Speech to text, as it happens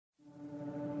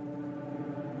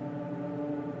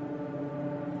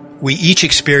We each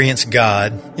experience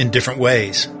God in different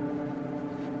ways.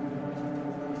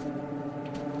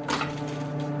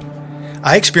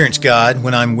 I experience God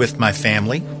when I'm with my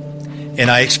family, and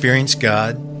I experience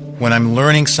God when I'm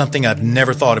learning something I've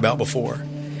never thought about before.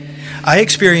 I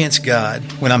experience God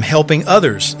when I'm helping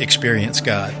others experience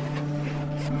God.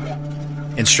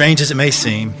 And strange as it may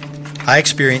seem, I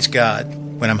experience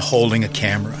God when I'm holding a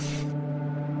camera.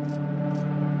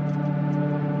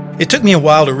 It took me a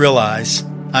while to realize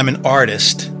I'm an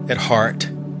artist at heart.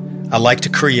 I like to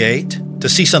create, to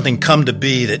see something come to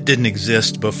be that didn't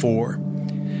exist before.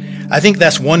 I think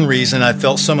that's one reason I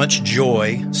felt so much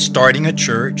joy starting a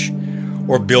church,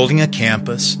 or building a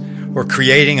campus, or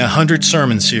creating 100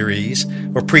 sermon series,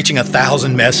 or preaching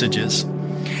 1,000 messages.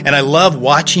 And I love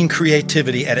watching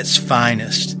creativity at its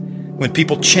finest, when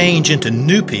people change into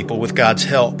new people with God's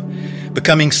help,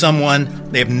 becoming someone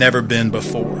they have never been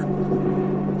before.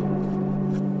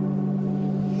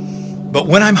 But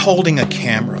when I'm holding a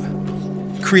camera,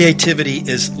 creativity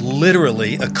is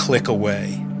literally a click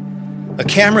away. A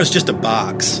camera is just a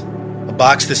box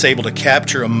that's able to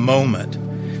capture a moment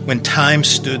when time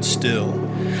stood still.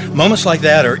 Moments like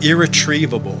that are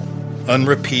irretrievable,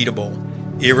 unrepeatable,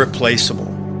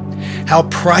 irreplaceable. How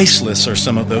priceless are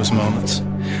some of those moments?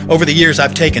 Over the years,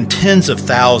 I've taken tens of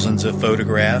thousands of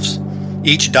photographs,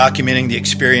 each documenting the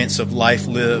experience of life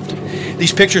lived.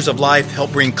 These pictures of life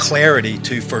help bring clarity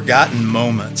to forgotten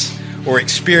moments or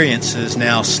experiences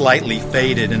now slightly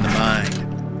faded in the mind.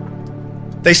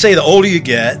 They say the older you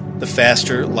get, the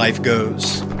faster life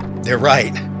goes. They're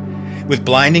right. With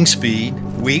blinding speed,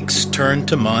 weeks turn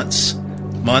to months,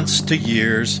 months to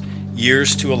years,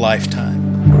 years to a lifetime.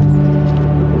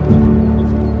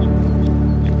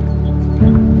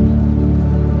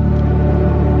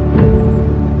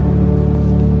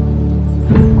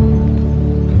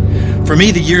 For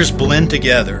me, the years blend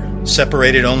together,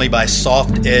 separated only by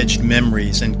soft-edged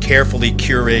memories and carefully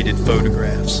curated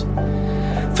photographs.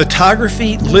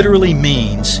 Photography literally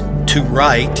means to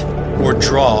write or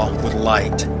draw with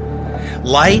light.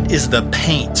 Light is the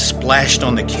paint splashed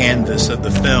on the canvas of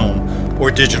the film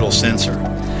or digital sensor.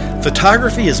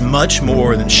 Photography is much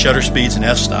more than shutter speeds and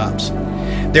f-stops.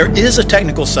 There is a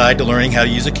technical side to learning how to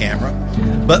use a camera,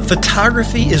 but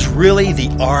photography is really the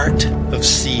art of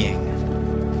seeing.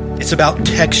 It's about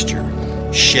texture,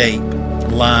 shape,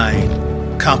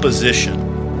 line, composition,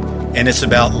 and it's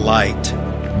about light.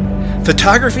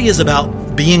 Photography is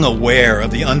about being aware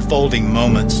of the unfolding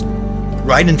moments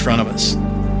right in front of us.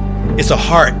 It's a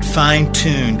heart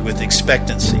fine-tuned with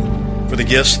expectancy for the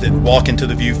gifts that walk into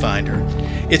the viewfinder.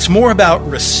 It's more about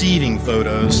receiving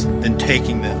photos than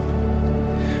taking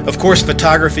them. Of course,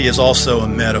 photography is also a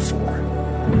metaphor,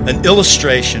 an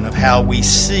illustration of how we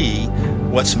see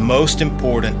what's most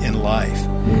important in life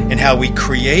and how we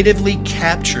creatively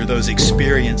capture those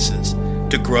experiences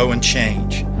to grow and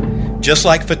change. Just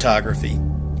like photography,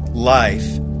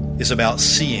 life is about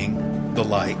seeing the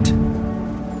light.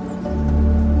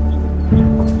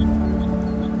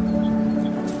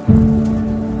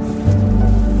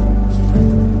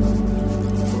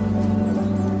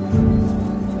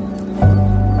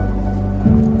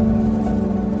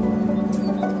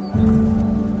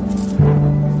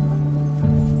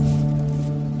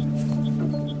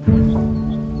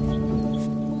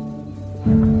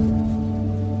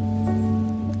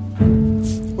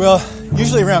 Well,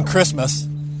 usually around Christmas,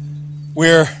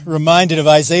 we're reminded of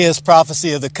Isaiah's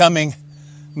prophecy of the coming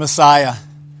Messiah.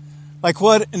 Like,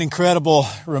 what an incredible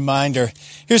reminder.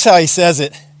 Here's how he says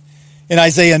it in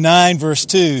Isaiah 9, verse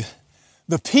 2.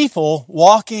 The people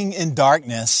walking in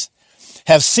darkness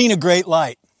have seen a great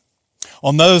light.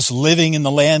 On those living in the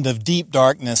land of deep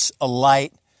darkness, a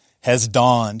light has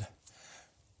dawned.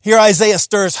 Here Isaiah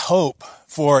stirs hope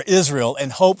for Israel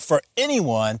and hope for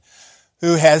anyone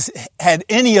who has had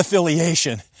any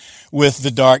affiliation with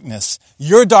the darkness.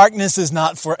 Your darkness is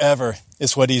not forever,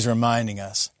 is what he's reminding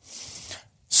us.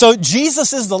 So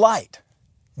Jesus is the light.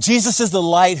 Jesus is the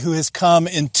light who has come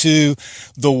into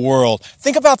the world.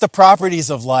 Think about the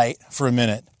properties of light for a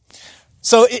minute.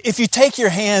 So if you take your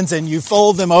hands and you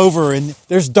fold them over and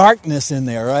there's darkness in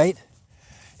there, right?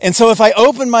 And so if I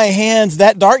open my hands,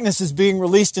 that darkness is being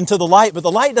released into the light, but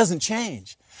the light doesn't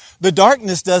change. The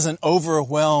darkness doesn't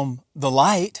overwhelm the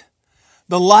light.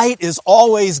 The light is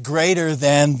always greater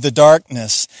than the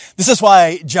darkness. This is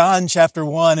why John chapter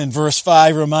 1 and verse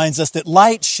 5 reminds us that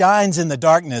light shines in the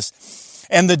darkness,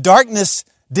 and the darkness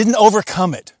didn't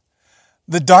overcome it.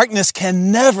 The darkness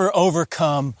can never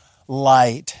overcome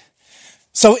light.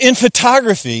 So in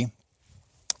photography,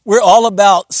 we're all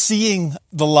about seeing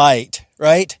the light,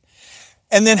 right?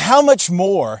 And then how much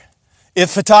more If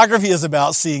photography is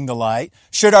about seeing the light,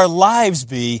 should our lives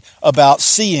be about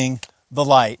seeing the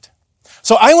light?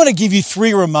 So I want to give you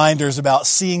 3 reminders about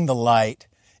seeing the light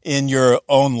in your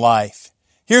own life.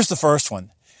 Here's the first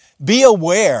one. Be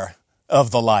aware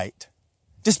of the light.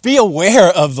 Just be aware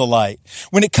of the light.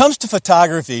 When it comes to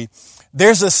photography,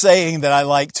 there's a saying that I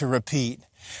like to repeat.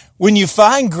 When you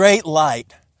find great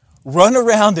light, run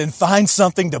around and find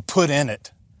something to put in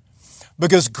it.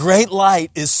 Because great light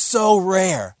is so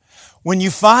rare. When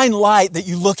you find light that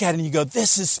you look at and you go,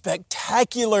 this is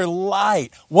spectacular light.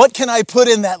 What can I put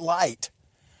in that light?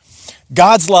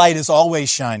 God's light is always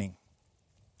shining.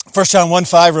 1 John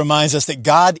 1:5 reminds us that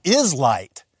God is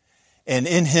light, and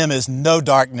in him is no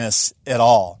darkness at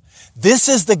all. This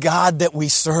is the God that we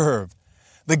serve,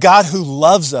 the God who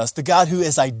loves us, the God who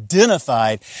is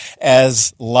identified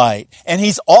as light. And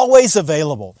he's always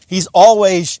available. He's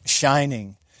always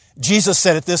shining. Jesus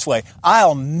said it this way,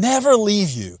 I'll never leave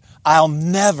you. I'll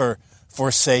never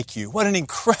forsake you. What an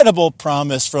incredible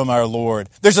promise from our Lord.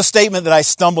 There's a statement that I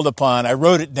stumbled upon. I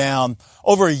wrote it down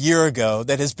over a year ago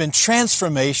that has been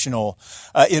transformational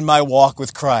in my walk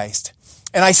with Christ.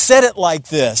 And I said it like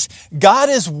this, God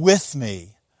is with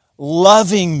me,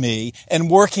 loving me, and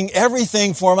working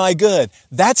everything for my good.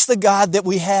 That's the God that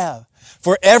we have.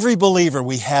 For every believer,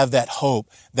 we have that hope,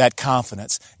 that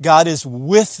confidence. God is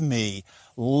with me,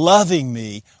 loving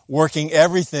me, working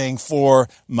everything for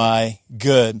my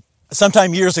good.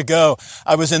 Sometime years ago,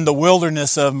 I was in the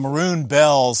wilderness of Maroon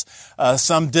Bells,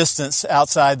 some distance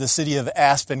outside the city of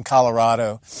Aspen,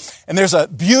 Colorado. And there's a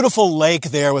beautiful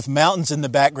lake there with mountains in the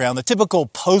background, the typical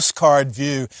postcard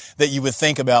view that you would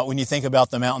think about when you think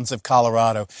about the mountains of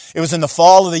Colorado. It was in the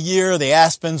fall of the year. The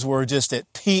aspens were just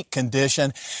at peak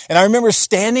condition. And I remember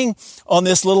standing on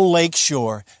this little lake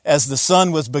shore as the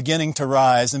sun was beginning to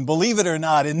rise. And believe it or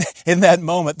not, in that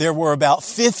moment, there were about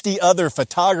 50 other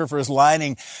photographers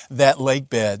lining that lake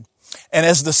bed. And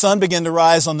as the sun began to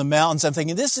rise on the mountains, I'm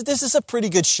thinking, this is a pretty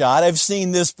good shot. I've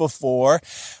seen this before.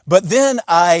 But then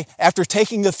after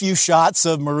taking a few shots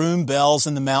of Maroon Bells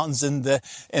in the mountains in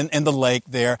the lake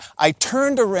there, I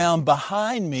turned around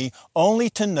behind me only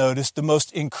to notice the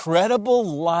most incredible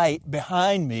light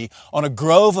behind me on a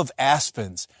grove of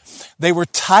aspens. They were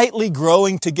tightly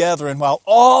growing together. And while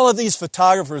all of these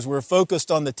photographers were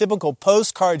focused on the typical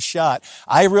postcard shot,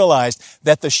 I realized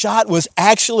that the shot was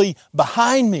actually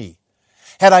behind me.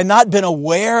 Had I not been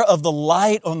aware of the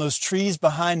light on those trees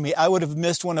behind me, I would have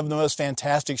missed one of the most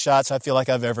fantastic shots I feel like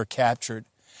I've ever captured.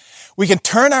 We can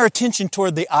turn our attention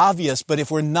toward the obvious, but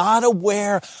if we're not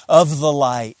aware of the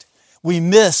light, we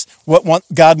miss what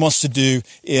God wants to do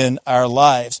in our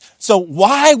lives. So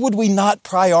why would we not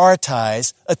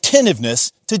prioritize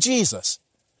attentiveness to Jesus?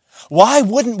 Why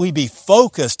wouldn't we be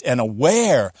focused and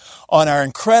aware on our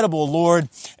incredible Lord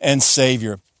and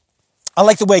Savior? I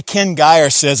like the way Ken Geyer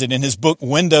says it in his book,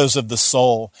 Windows of the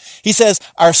Soul. He says,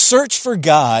 our search for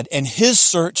God and his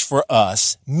search for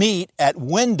us meet at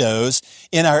windows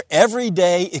in our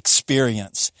everyday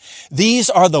experience. These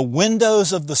are the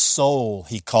windows of the soul,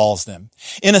 he calls them.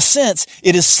 In a sense,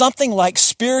 it is something like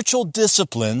spiritual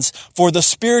disciplines for the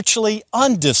spiritually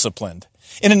undisciplined.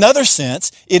 In another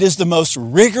sense, it is the most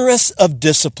rigorous of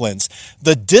disciplines,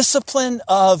 the discipline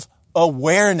of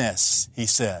awareness, he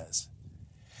says.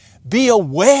 Be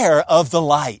aware of the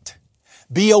light.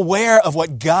 Be aware of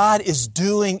what God is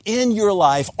doing in your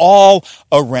life all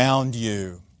around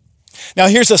you. Now,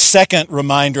 here's a second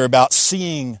reminder about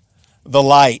seeing the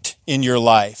light in your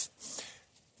life.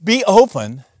 Be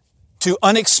open to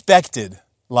unexpected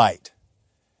light.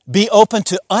 Be open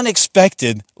to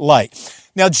unexpected light.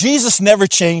 Now, Jesus never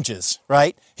changes,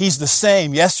 right? He's the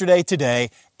same yesterday, today,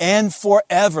 and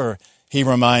forever, he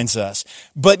reminds us.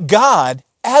 But God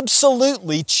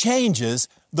absolutely changes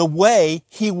the way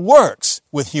he works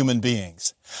with human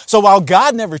beings. So while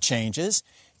God never changes,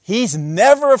 he's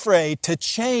never afraid to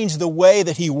change the way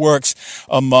that he works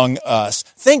among us.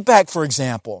 Think back, for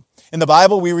example, in the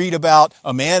Bible we read about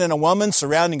a man and a woman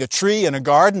surrounding a tree in a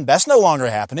garden. That's no longer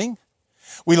happening.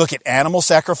 We look at animal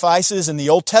sacrifices in the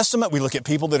Old Testament. We look at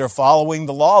people that are following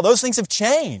the law. Those things have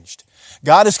changed.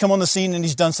 God has come on the scene and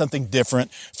he's done something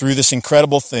different through this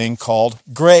incredible thing called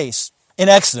grace. In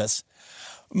Exodus,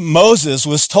 Moses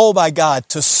was told by God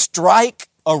to strike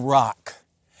a rock,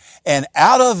 and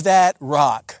out of that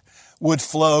rock would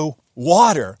flow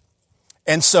water.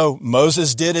 And so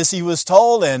Moses did as he was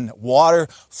told, and water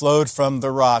flowed from the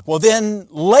rock. Well, then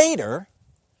later,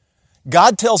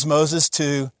 God tells Moses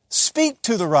to speak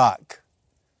to the rock.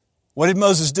 What did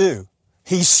Moses do?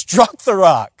 He struck the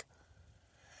rock.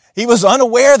 He was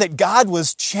unaware that God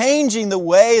was changing the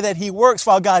way that he works.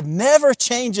 While God never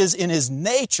changes in his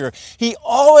nature, he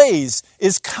always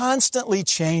is constantly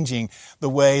changing the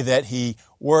way that he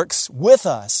works with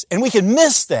us. And we can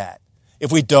miss that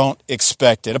if we don't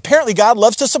expect it. Apparently, God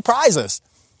loves to surprise us.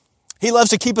 He loves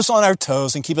to keep us on our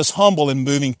toes and keep us humble and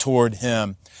moving toward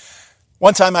him.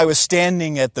 One time I was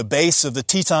standing at the base of the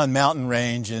Teton Mountain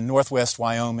Range in northwest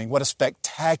Wyoming. What a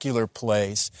spectacular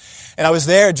place. And I was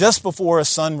there just before a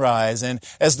sunrise. And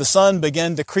as the sun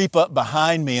began to creep up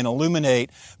behind me and illuminate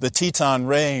the Teton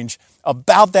Range,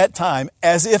 about that time,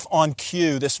 as if on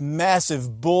cue, this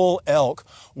massive bull elk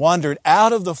wandered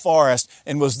out of the forest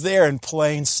and was there in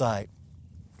plain sight.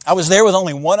 I was there with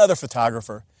only one other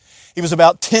photographer. He was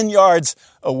about 10 yards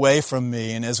away from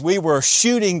me, and as we were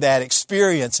shooting that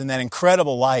experience in that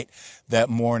incredible light that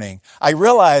morning, I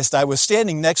realized I was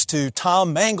standing next to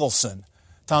Tom Mangelson.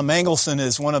 Tom Mangelson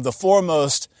is one of the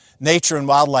foremost nature and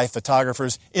wildlife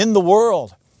photographers in the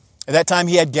world. At that time,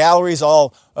 he had galleries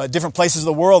all different places of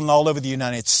the world and all over the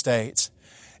United States.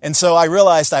 And so I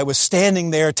realized I was standing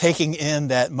there taking in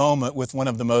that moment with one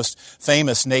of the most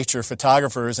famous nature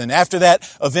photographers. And after that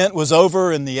event was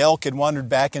over and the elk had wandered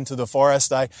back into the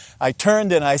forest, I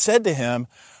turned and I said to him,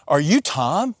 "Are you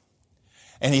Tom?"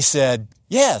 And he said,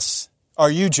 "Yes." "Are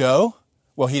you Joe?"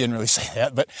 Well, he didn't really say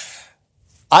that, but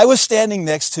I was standing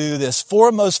next to this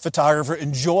foremost photographer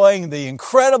enjoying the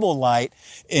incredible light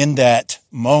in that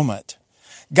moment.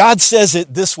 God says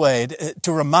it this way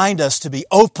to remind us to be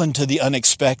open to the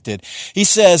unexpected. He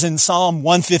says in Psalm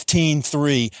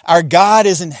 115:3, "Our God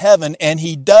is in heaven and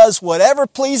he does whatever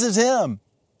pleases him."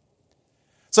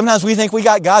 Sometimes we think we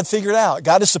got God figured out.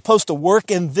 God is supposed to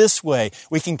work in this way.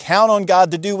 We can count on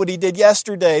God to do what he did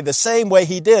yesterday the same way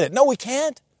he did it. No, we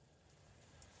can't.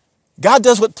 God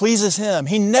does what pleases him.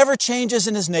 He never changes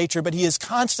in his nature, but he is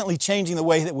constantly changing the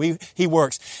way that he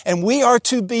works. And we are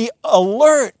to be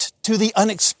alert to the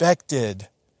unexpected,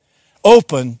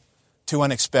 open to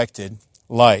unexpected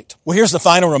light. Well, here's the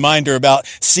final reminder about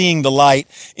seeing the light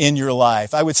in your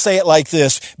life. I would say it like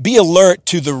this: be alert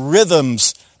to the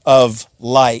rhythms of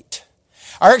light.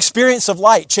 Our experience of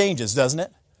light changes, doesn't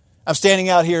it? I'm standing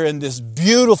out here in this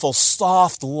beautiful,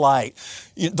 soft light,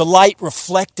 the light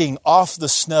reflecting off the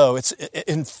snow. It's,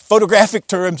 in photographic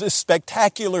terms, it's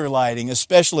spectacular lighting,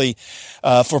 especially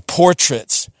for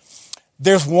portraits.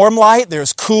 There's warm light,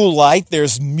 there's cool light,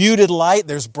 there's muted light,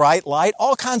 there's bright light,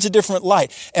 all kinds of different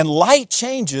light. And light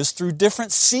changes through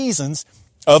different seasons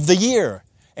of the year.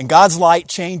 And God's light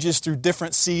changes through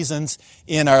different seasons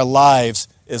in our lives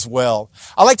as well.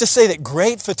 I like to say that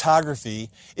great photography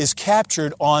is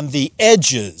captured on the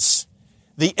edges,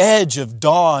 the edge of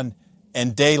dawn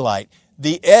and daylight,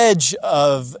 the edge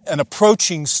of an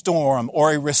approaching storm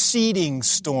or a receding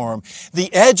storm,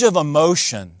 the edge of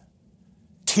emotion,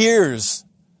 tears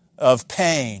of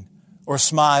pain or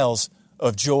smiles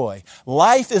of joy.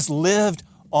 Life is lived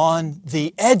on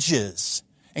the edges,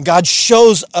 and God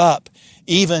shows up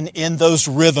even in those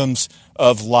rhythms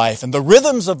of life. And the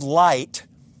rhythms of light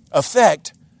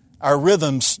affect our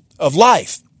rhythms of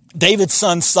life. David's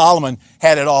son Solomon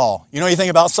had it all. You know anything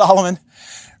about Solomon?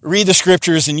 Read the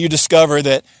scriptures and you discover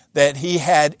that he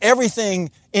had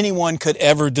everything anyone could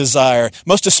ever desire.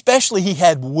 Most especially he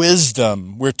had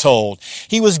wisdom, we're told.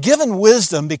 He was given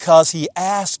wisdom because he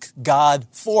asked God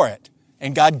for it,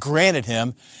 and God granted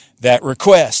him that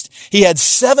request. He had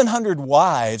 700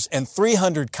 wives and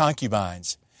 300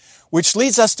 concubines, which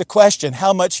leads us to question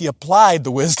how much he applied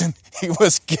the wisdom he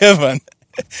was given.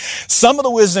 Some of the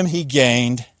wisdom he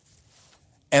gained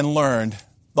and learned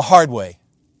the hard way,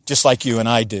 just like you and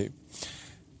I do.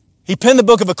 He penned the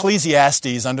book of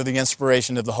Ecclesiastes under the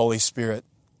inspiration of the Holy Spirit.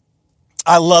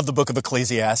 I love the book of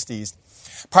Ecclesiastes,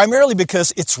 primarily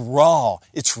because it's raw,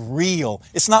 it's real.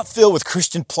 It's not filled with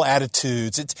Christian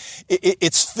platitudes.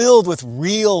 It's filled with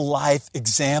real life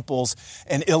examples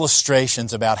and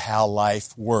illustrations about how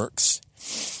life works.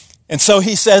 And so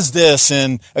he says this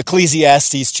in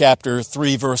Ecclesiastes chapter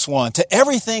 3, verse 1, "To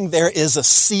everything there is a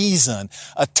season,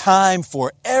 a time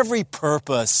for every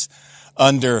purpose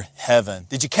under heaven."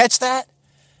 Did you catch that?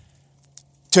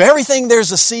 To everything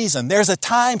there's a season. There's a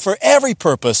time for every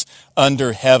purpose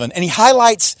under heaven. And he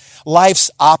highlights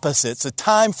life's opposites: a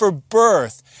time for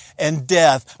birth and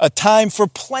death, a time for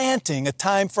planting, a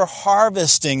time for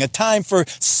harvesting, a time for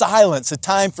silence, a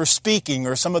time for speaking,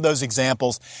 or some of those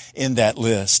examples in that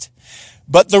list.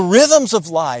 But the rhythms of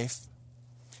life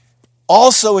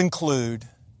also include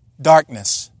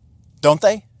darkness, don't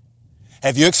they?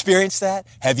 Have you experienced that?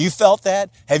 Have you felt that?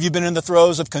 Have you been in the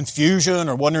throes of confusion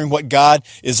or wondering what God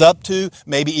is up to?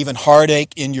 Maybe even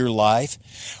heartache in your life?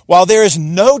 While there is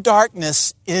no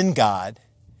darkness in God,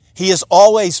 He is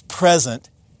always present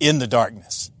in the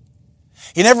darkness.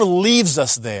 He never leaves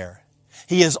us there.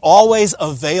 He is always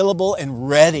available and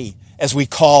ready as we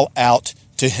call out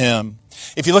to Him.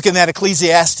 If you look in that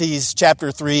Ecclesiastes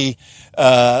chapter 3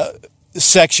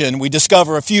 section, we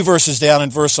discover a few verses down in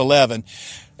verse 11,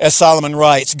 as Solomon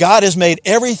writes, God has made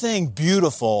everything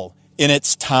beautiful in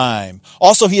its time.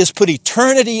 Also, He has put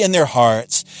eternity in their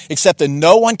hearts, except that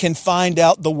no one can find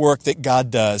out the work that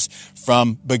God does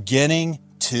from beginning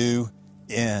to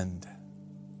end.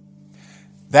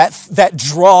 That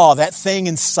draw, that thing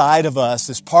inside of us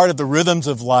is part of the rhythms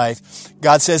of life,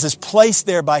 God says, is placed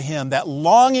there by Him, that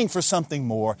longing for something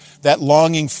more, that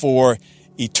longing for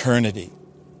eternity.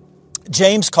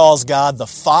 James calls God the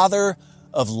Father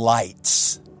of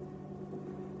lights.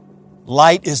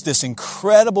 Light is this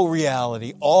incredible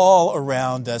reality all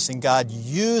around us, and God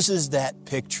uses that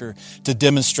picture to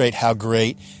demonstrate how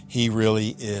great He really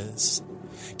is.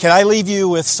 Can I leave you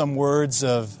with some words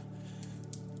of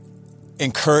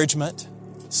encouragement,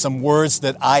 some words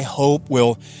that I hope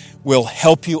will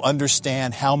help you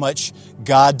understand how much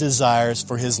God desires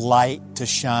for His light to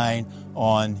shine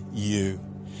on you.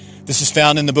 This is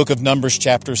found in the book of Numbers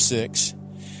chapter 6.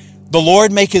 The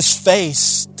Lord make His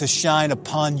face to shine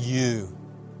upon you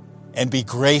and be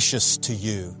gracious to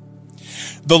you.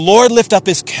 The Lord lift up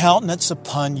His countenance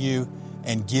upon you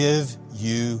and give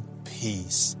you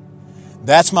peace.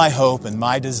 That's my hope and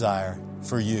my desire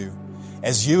for you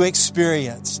as you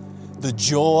experience the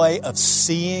joy of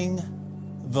seeing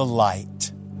the light